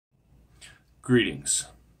Greetings.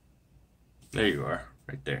 There you are,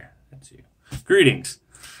 right there. That's you. Greetings.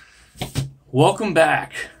 Welcome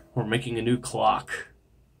back. We're making a new clock.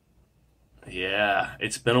 Yeah,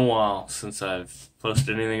 it's been a while since I've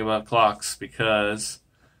posted anything about clocks because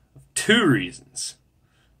of two reasons.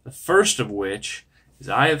 The first of which is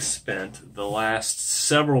I have spent the last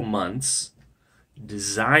several months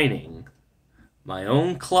designing my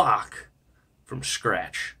own clock from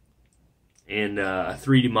scratch in a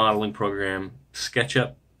 3D modeling program.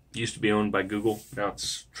 SketchUp used to be owned by Google. Now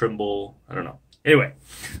it's Trimble. I don't know. Anyway,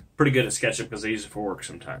 pretty good at SketchUp because I use it for work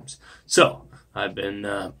sometimes. So I've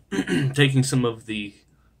been taking some of the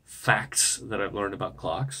facts that I've learned about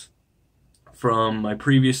clocks from my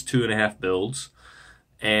previous 2.5 builds,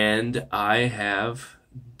 and I have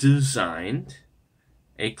designed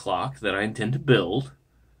a clock that I intend to build,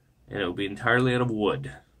 and it will be entirely out of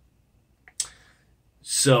wood.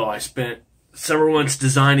 So I spent several months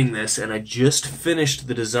designing this, and I just finished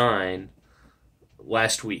the design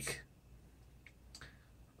last week.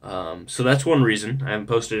 So that's one reason I haven't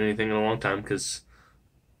posted anything in a long time, because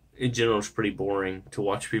in general it's pretty boring to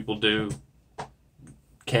watch people do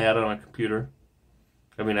CAD on a computer.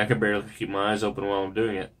 I mean, I can barely keep my eyes open while I'm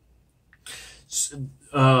doing it.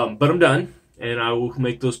 But I'm done, and I will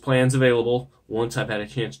make those plans available once I've had a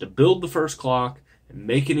chance to build the first clock and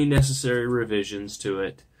make any necessary revisions to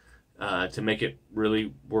it to make it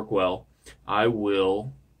really work well. I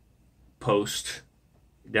will post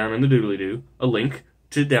down in the doodly-doo a link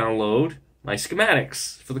to download my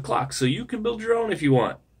schematics for the clock so you can build your own if you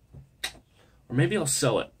want. Or maybe I'll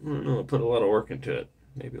sell it. I don't know, I put a lot of work into it.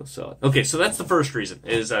 Maybe I'll sell it. Okay, so that's the first reason,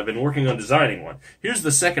 is I've been working on designing one. Here's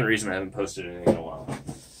the second reason I haven't posted anything in a while.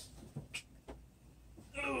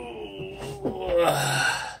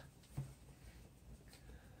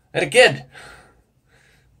 I had a kid.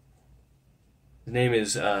 His name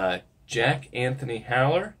is Jack Anthony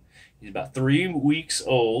Haller. He's about 3 weeks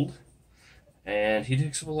old, and he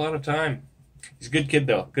takes up a lot of time. He's a good kid,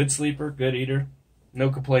 though. Good sleeper, good eater. No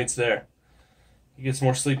complaints there. He gets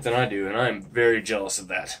more sleep than I do, and I'm very jealous of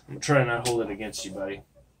that. I'm going to try not to hold it against you, buddy.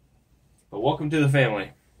 But welcome to the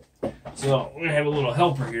family. So, we're going to have a little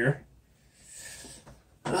helper here.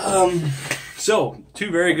 So,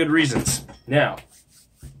 two very good reasons. Now,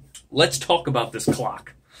 let's talk about this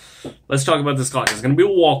clock. Let's talk about this clock. It's going to be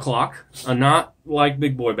a wall clock, not like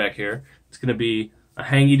Big Boy back here. It's going to be a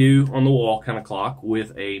hangy-do on the wall kind of clock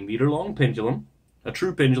with a meter-long pendulum, a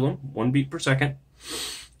true pendulum, 1 beat per second,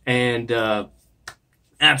 and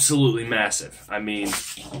absolutely massive. I mean,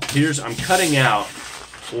 I'm cutting out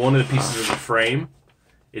one of the pieces of the frame.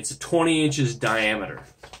 It's a 20 inches diameter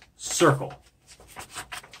circle.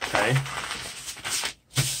 Okay.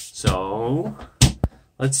 So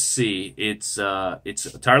let's see. It's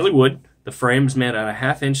entirely wood. The frame's made out of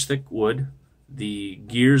 1/2 inch thick wood. The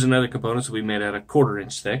gears and other components will be made out of 1/4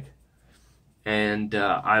 inch thick. And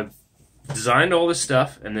I've designed all this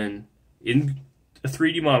stuff, and then in a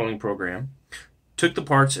 3D modeling program, took the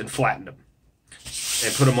parts and flattened them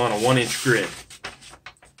and put them on a 1-inch grid.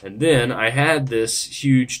 And then I had this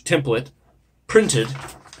huge template printed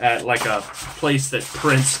at like a place that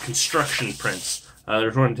prints construction prints.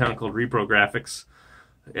 There's one in town called Repro Graphics,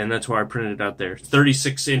 and that's why I printed it out there.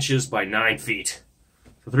 36 inches by 9 feet.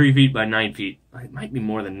 So 3 feet by 9 feet. It might be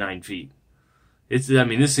more than 9 feet. I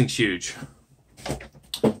mean, this thing's huge.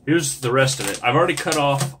 Here's the rest of it. I've already cut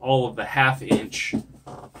off all of the 1/2 inch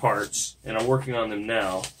parts, and I'm working on them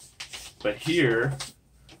now. But here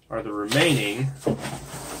are the remaining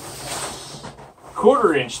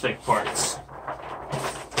 1/4 inch thick parts.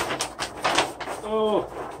 Oh,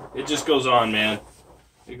 it just goes on, man.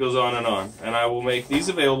 It goes on. And I will make these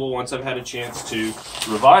available once I've had a chance to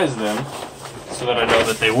revise them so that I know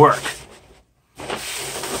that they work.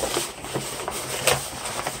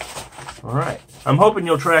 Alright. I'm hoping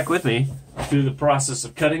you'll track with me through the process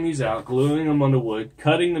of cutting these out, gluing them onto wood,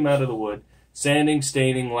 cutting them out of the wood, sanding,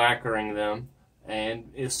 staining, lacquering them,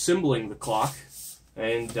 and assembling the clock,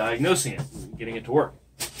 and diagnosing it, and getting it to work.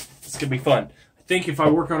 It's going to be fun. I think if I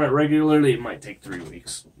work on it regularly, it might take 3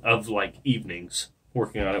 weeks of, like, evenings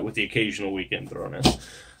working on it with the occasional weekend thrown in.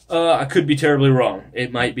 I could be terribly wrong.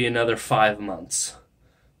 It might be another 5 months,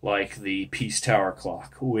 like the Peace Tower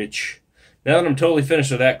clock, which, now that I'm totally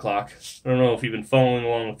finished with that clock, I don't know if you've been following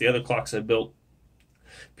along with the other clocks I built,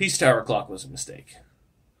 Peace Tower clock was a mistake.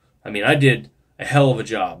 I mean, I did a hell of a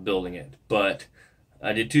job building it, but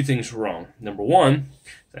I did 2 things wrong. Number one,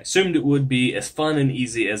 I assumed it would be as fun and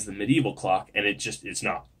easy as the medieval clock, and it's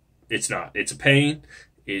not. It's not. It's a pain.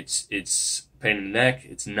 It's a pain in the neck.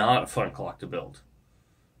 It's not a fun clock to build.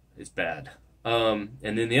 It's bad. And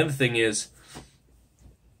then the other thing is,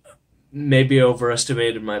 maybe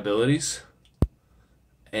overestimated my abilities.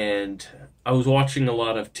 And I was watching a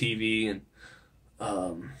lot of TV and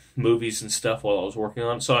movies and stuff while I was working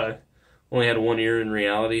on it, so I only had one ear in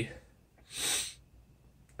reality.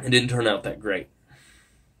 It didn't turn out that great.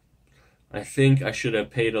 I think I should have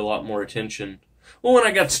paid a lot more attention. Well, when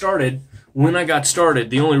I got started,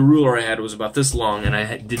 the only ruler I had was about this long, and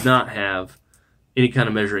I did not have any kind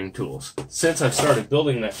of measuring tools. Since I've started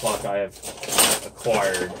building that clock, I have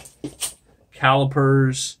acquired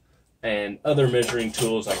calipers and other measuring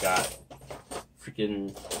tools. I got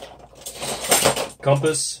freaking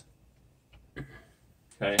compass.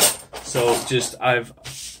 Okay, so just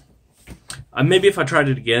maybe if I tried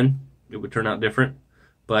it again, it would turn out different.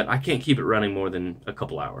 But I can't keep it running more than a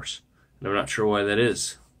couple hours, and I'm not sure why that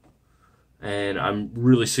is. And I'm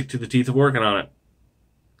really sick to the teeth of working on it.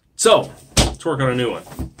 So let's work on a new one.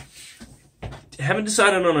 Haven't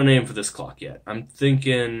decided on a name for this clock yet. I'm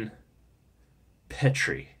thinking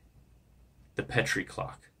Petri. The Petri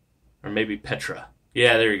clock. Or maybe Petra.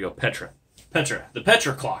 Yeah, there you go, Petra. Petra. The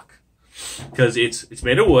Petra clock. Because it's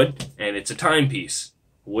made of wood, and it's a timepiece.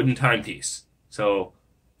 A wooden timepiece. So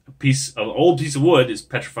an old piece of wood is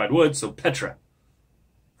petrified wood, so Petra.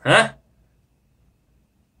 Huh?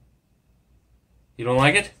 You don't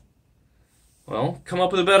like it? Well, come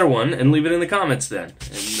up with a better one and leave it in the comments then,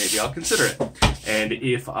 and maybe I'll consider it. And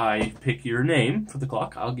if I pick your name for the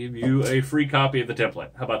clock, I'll give you a free copy of the template.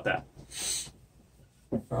 How about that?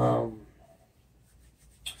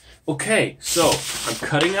 Okay, so I'm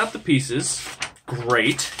cutting out the pieces.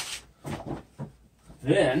 Great.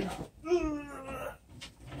 Then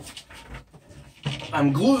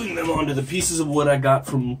I'm gluing them onto the pieces of wood I got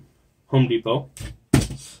from Home Depot.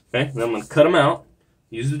 Okay, then I'm going to cut them out,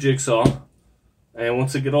 use the jigsaw, and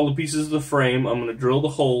once I get all the pieces of the frame, I'm going to drill the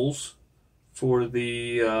holes for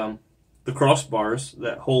the crossbars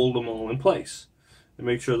that hold them all in place. And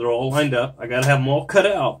make sure they're all lined up. I got to have them all cut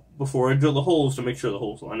out before I drill the holes to make sure the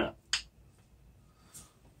holes line up.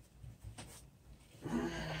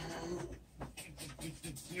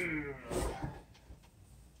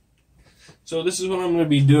 So this is what I'm going to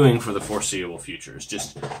be doing for the foreseeable future. Is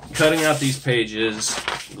just cutting out these pages,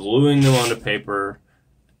 gluing them onto paper,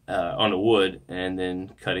 onto wood, and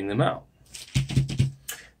then cutting them out.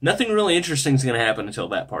 Nothing really interesting is going to happen until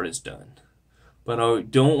that part is done. But I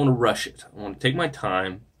don't want to rush it. I want to take my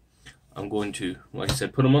time. I'm going to, like I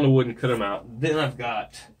said, put them on the wood and cut them out. Then I've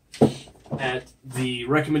got, at the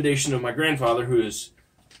recommendation of my grandfather, who is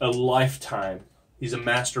a lifetime, he's a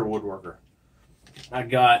master woodworker. I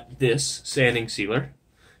got this sanding sealer.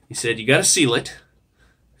 He said you got to seal it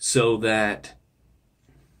so that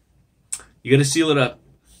you got to seal it up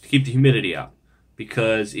to keep the humidity out,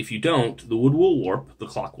 because if you don't, the wood will warp, the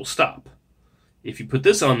clock will stop. If you put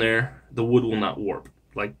this on there, the wood will not warp,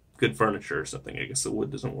 like good furniture or something. I guess the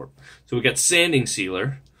wood doesn't warp. So we got sanding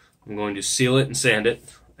sealer. I'm going to seal it and sand it,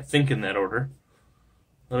 I think in that order.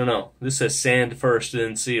 I don't know. This says sand first and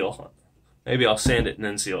then seal. Maybe I'll sand it and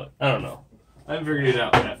then seal it. I don't know. I haven't figured it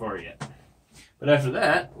out that far yet. But after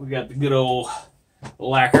that, we got the good old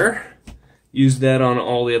lacquer. Use that on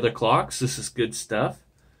all the other clocks. This is good stuff.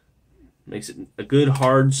 Makes it a good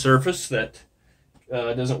hard surface that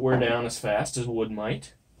doesn't wear down as fast as wood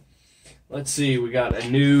might. Let's see, we got a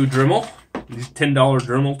new Dremel. This $10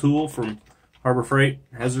 Dremel tool from Harbor Freight,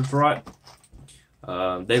 Hazard Thought.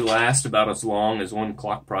 They last about as long as one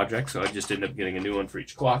clock project, so I just ended up getting a new one for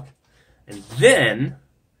each clock. And then,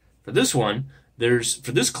 for this one,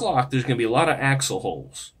 for this clock, there's going to be a lot of axle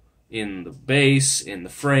holes. In the base, in the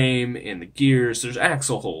frame, in the gears, there's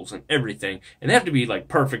axle holes and everything. And they have to be like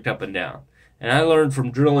perfect up and down. And I learned from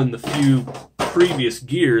drilling the few previous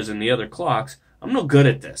gears in the other clocks, I'm no good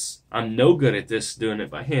at this. I'm no good at this doing it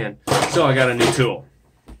by hand. So I got a new tool.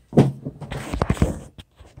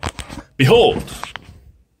 Behold,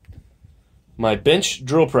 my bench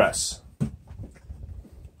drill press.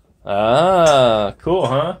 Ah, cool,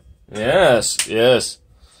 huh? Yes, yes.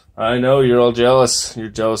 I know you're all jealous. You're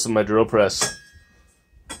jealous of my drill press.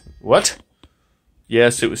 What?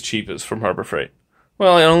 Yes, it was cheap. It was from Harbor Freight.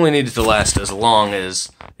 Well, it only needed to last as long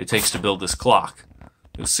as it takes to build this clock.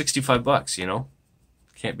 It was 65 bucks, you know?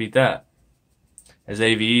 Can't beat that. As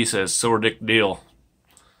AVE says, sore dick deal.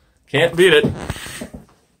 Can't beat it.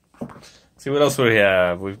 See what else we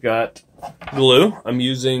have. We've got glue. I'm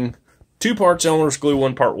using 2 parts Elmer's glue,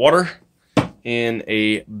 1 part water in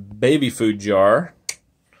a baby food jar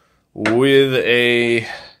with a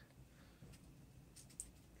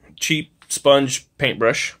cheap sponge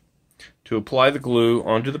paintbrush to apply the glue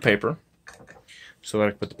onto the paper so that I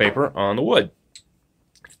can put the paper on the wood.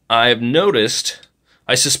 I've noticed,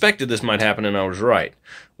 I suspected this might happen and I was right.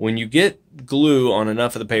 When you get glue on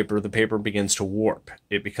enough of the paper begins to warp.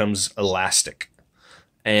 It becomes elastic.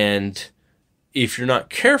 And if you're not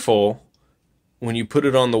careful, when you put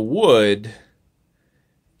it on the wood,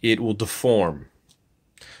 it will deform.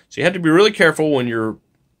 So you have to be really careful when you're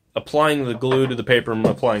applying the glue to the paper and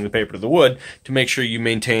applying the paper to the wood to make sure you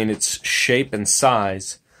maintain its shape and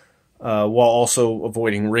size while also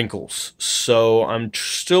avoiding wrinkles. So I'm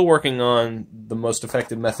still working on the most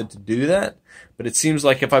effective method to do that, but it seems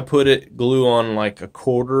like if I put glue on like a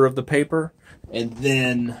quarter of the paper, and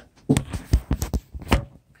then if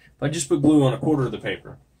I just put glue on a quarter of the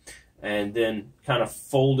paper and then kind of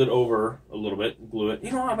fold it over a little bit, glue it.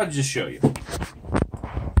 You know, how about I just show you?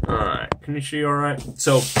 Alright, can you see alright?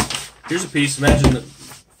 So, here's a piece. Imagine the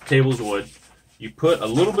table's wood. You put a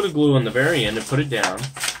little bit of glue on the very end and put it down.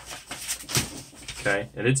 Okay,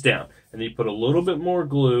 and it's down. And then you put a little bit more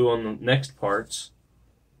glue on the next parts.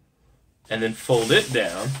 And then fold it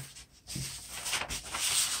down.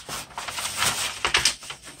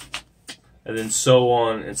 And then so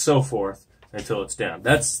on and so forth until it's down.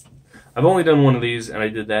 I've only done one of these, and I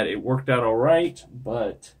did that. It worked out all right,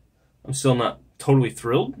 but I'm still not totally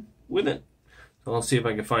thrilled with it. So I'll see if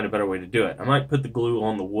I can find a better way to do it. I might put the glue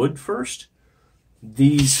on the wood first.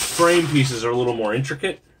 These frame pieces are a little more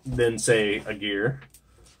intricate than, say, a gear,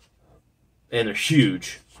 and they're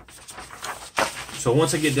huge. So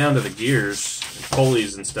once I get down to the gears, and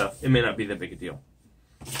pulleys and stuff, it may not be that big a deal.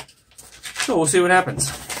 So we'll see what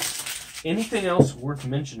happens. Anything else worth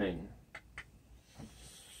mentioning?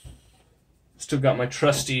 Still got my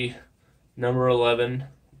trusty number 11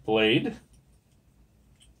 blade.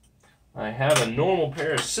 I have a normal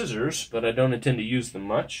pair of scissors, but I don't intend to use them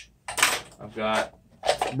much. I've got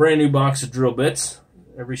a brand new box of drill bits,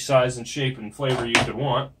 every size and shape and flavor you could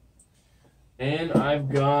want. And I've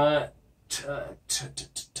got... One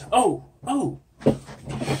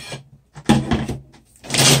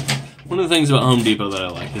of the things about Home Depot that I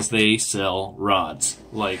like is they sell rods,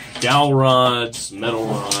 like dowel rods, metal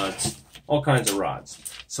rods, all kinds of rods.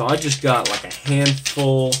 So I just got like a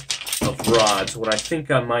handful of rods, what I think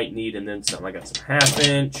I might need, and then some. I got some 1/2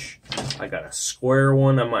 inch, I got a square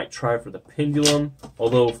one I might try for the pendulum,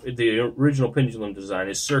 although the original pendulum design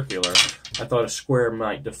is circular. I thought a square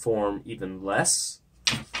might deform even less.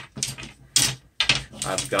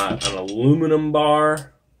 I've got an aluminum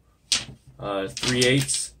bar,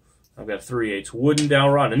 3/8. I've got a 3/8 wooden dowel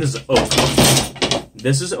rod, and this is oak.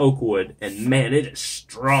 This is oak wood, and man, it is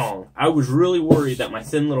strong. I was really worried that my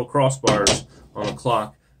thin little crossbars on the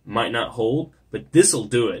clock might not hold, but this'll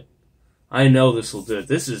do it. I know this'll do it.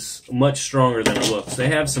 This is much stronger than it looks. They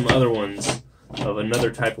have some other ones of another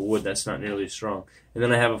type of wood that's not nearly as strong. And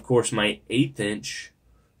then I have, of course, my 1/8 inch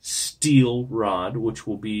steel rod, which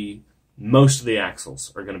will be, most of the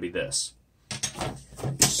axles are going to be this.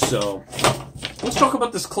 So, let's talk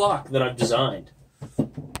about this clock that I've designed.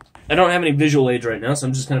 I don't have any visual aids right now, so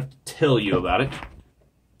I'm just going to have to tell you about it.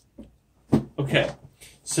 Okay,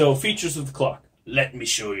 so features of the clock. Let me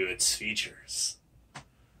show you its features.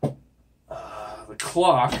 The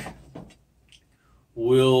clock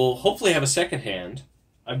will hopefully have a second hand.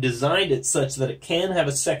 I've designed it such that it can have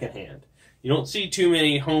a second hand. You don't see too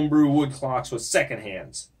many homebrew wood clocks with second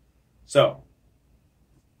hands. So,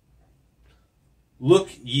 look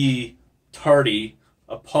ye tardy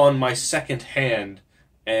upon my second hand,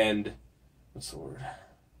 and what's the word?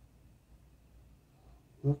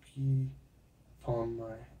 Look ye upon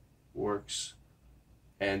my works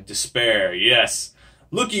and despair. Yes.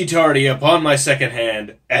 Look ye tardy upon my second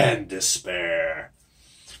hand and despair.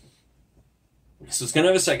 So it's going to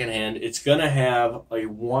have a second hand. It's going to have a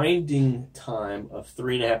winding time of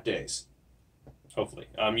 3.5 days. Hopefully.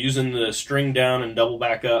 I'm using the string down and double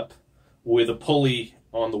back up with a pulley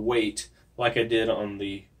on the weight like I did on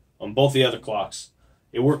both the other clocks.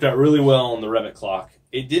 It worked out really well on the Revit clock.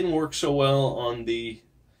 It didn't work so well on the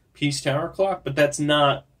Peace Tower clock, but that's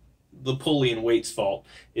not the pulley and weight's fault.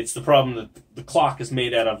 It's the problem that the clock is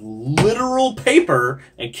made out of literal paper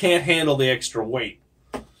and can't handle the extra weight.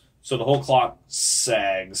 So the whole clock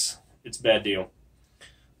sags. It's a bad deal.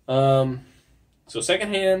 So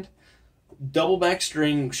second hand, double back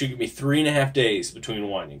string should give me 3.5 days between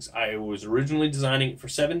windings. I was originally designing it for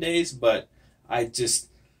 7 days, but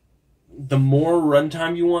the more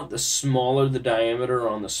runtime you want, the smaller the diameter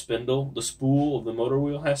on the spindle, the spool of the motor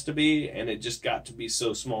wheel has to be, and it just got to be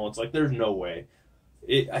so small. It's like, there's no way.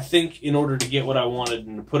 I think in order to get what I wanted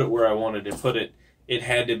and to put it where I wanted to put it, it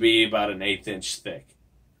had to be about an 1/8 inch thick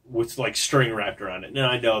with like string wrapped around it. Now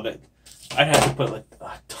I know that I'd have to put like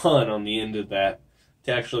a ton on the end of that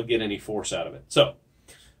to actually get any force out of it. So,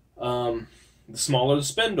 the smaller the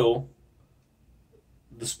spindle,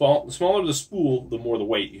 the smaller the spool, the more the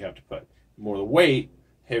weight you have to put. The more the weight,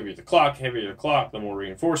 heavier the clock, the more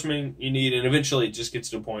reinforcement you need, and eventually it just gets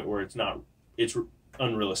to a point where it's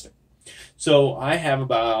unrealistic. So I have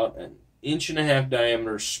about an 1.5-inch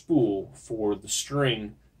diameter spool for the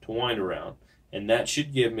string to wind around, and that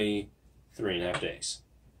should give me 3.5 days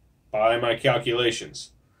by my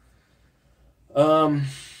calculations.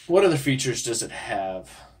 What other features does it have?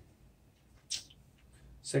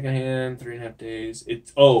 Second hand, 3.5 days.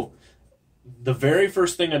 The very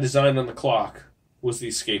first thing I designed on the clock was the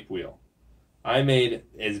escape wheel. I made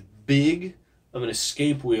as big of an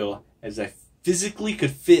escape wheel as I physically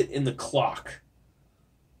could fit in the clock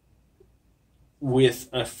with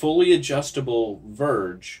a fully adjustable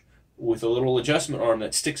verge with a little adjustment arm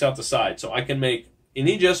that sticks out the side. So I can make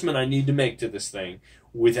any adjustment I need to make to this thing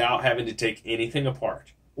without having to take anything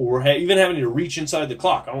apart or even having to reach inside the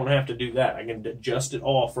clock. I won't have to do that. I can adjust it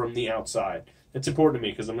all from the outside. That's important to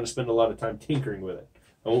me because I'm going to spend a lot of time tinkering with it.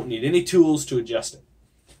 I won't need any tools to adjust it.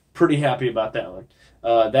 Pretty happy about that one.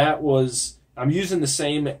 I'm using the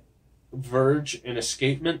same verge and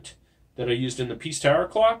escapement that I used in the Peace Tower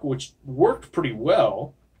clock, which worked pretty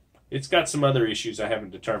well. It's got some other issues I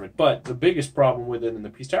haven't determined, but the biggest problem with it in the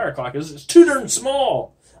Peace Tower clock is it's too darn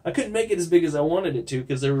small. I couldn't make it as big as I wanted it to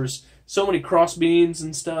because there was so many cross beams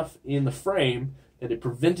and stuff in the frame that it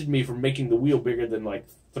prevented me from making the wheel bigger than like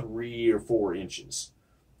 3 or 4 inches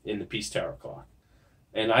in the Peace Tower clock.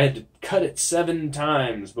 And I had to cut it 7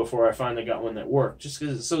 times before I finally got one that worked, just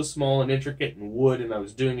because it's so small and intricate and wood, and I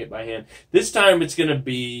was doing it by hand. This time it's going to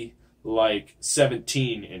be like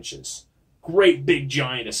 17 inches. Great big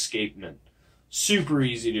giant escapement. Super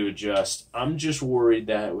easy to adjust. I'm just worried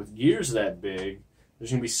that with gears that big, there's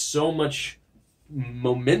going to be so much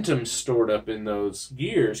momentum stored up in those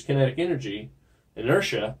gears, kinetic energy,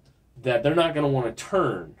 inertia, that they're not going to want to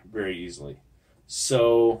turn very easily.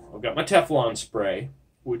 So I've got my Teflon spray,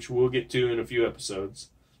 which we'll get to in a few episodes.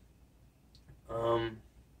 I'm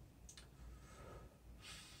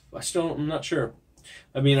not sure.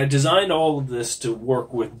 I mean, I designed all of this to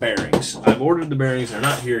work with bearings. I've ordered the bearings. They're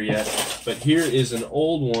not here yet. But here is an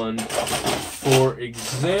old one. For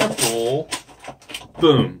example,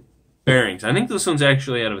 boom, bearings. I think this one's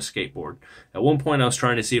actually out of a skateboard. At one point, I was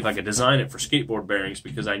trying to see if I could design it for skateboard bearings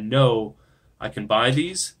because I know I can buy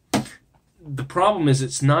these. The problem is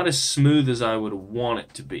it's not as smooth as I would want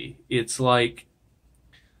it to be. It's like,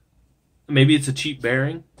 maybe it's a cheap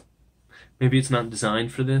bearing. Maybe it's not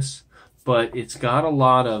designed for this. But it's got a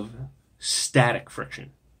lot of static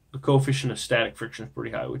friction. The coefficient of static friction is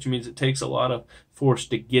pretty high, which means it takes a lot of force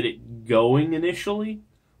to get it going initially.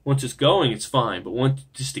 Once it's going, it's fine.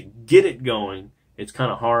 But just to get it going, it's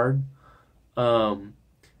kind of hard. And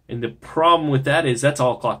the problem with that is that's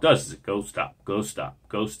all a clock does is it go, stop, go, stop,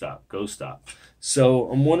 go, stop, go, stop.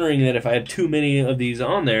 So I'm wondering that if I have too many of these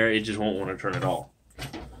on there, it just won't want to turn at all.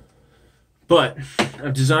 But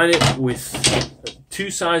I've designed it with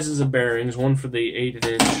 2 sizes of bearings, one for the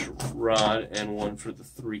 1/8 rod and one for the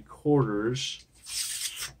 3/4.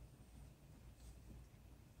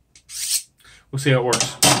 We'll see how it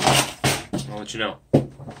works. I'll let you know.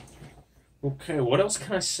 Okay, what else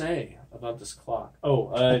can I say about this clock?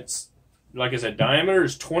 It's, like I said, diameter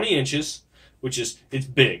is 20 inches, which is, it's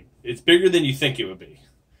big. It's bigger than you think it would be.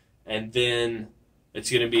 And then it's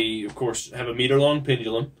going to be, of course, have a meter-long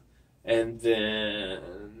pendulum. And then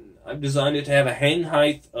I've designed it to have a hang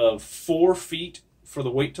height of 4 feet for the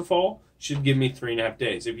weight to fall. Should give me 3.5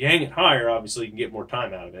 days. If you hang it higher, obviously you can get more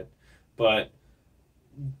time out of it. But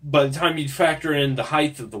by the time you factor in the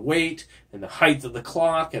height of the weight and the height of the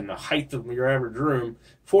clock and the height of your average room,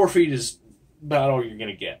 4 feet is about all you're going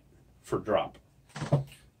to get for drop.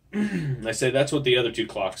 I say that's what the other 2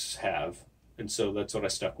 clocks have, and so that's what I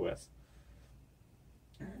stuck with.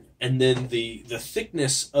 And then the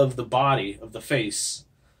thickness of the body, of the face,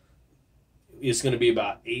 is going to be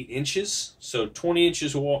about 8 inches. So 20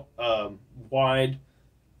 inches wide,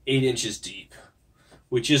 8 inches deep,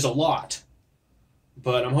 which is a lot.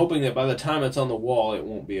 But I'm hoping that by the time it's on the wall, it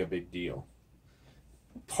won't be a big deal.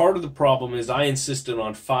 Part of the problem is I insisted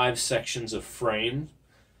on 5 sections of frame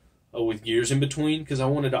with gears in between because I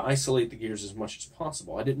wanted to isolate the gears as much as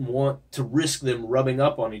possible. I didn't want to risk them rubbing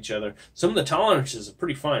up on each other. Some of the tolerances are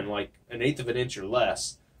pretty fine, like 1/8 of an inch or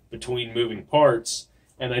less between moving parts.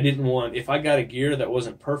 And I didn't want, if I got a gear that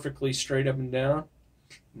wasn't perfectly straight up and down,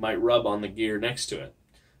 it might rub on the gear next to it.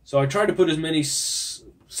 So I tried to put as many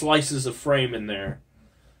slices of frame in there.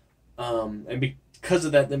 And because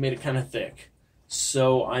of that, they made it kind of thick.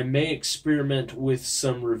 So I may experiment with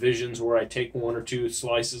some revisions where I take 1 or 2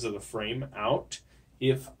 slices of the frame out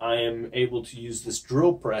if I am able to use this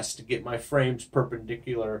drill press to get my frames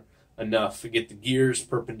perpendicular enough, to get the gears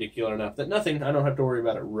perpendicular enough that I don't have to worry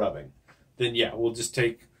about it rubbing. Then yeah, we'll just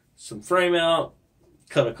take some frame out,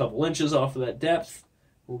 cut a couple inches off of that depth,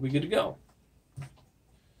 we'll be good to go.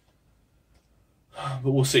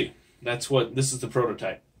 But we'll see. This is the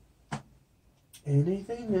prototype.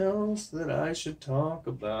 Anything else that I should talk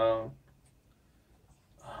about?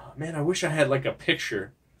 Oh, man, I wish I had like a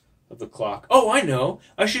picture of the clock. Oh, I know.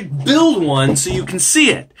 I should build one so you can see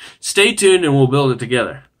it. Stay tuned and we'll build it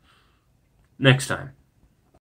together next time.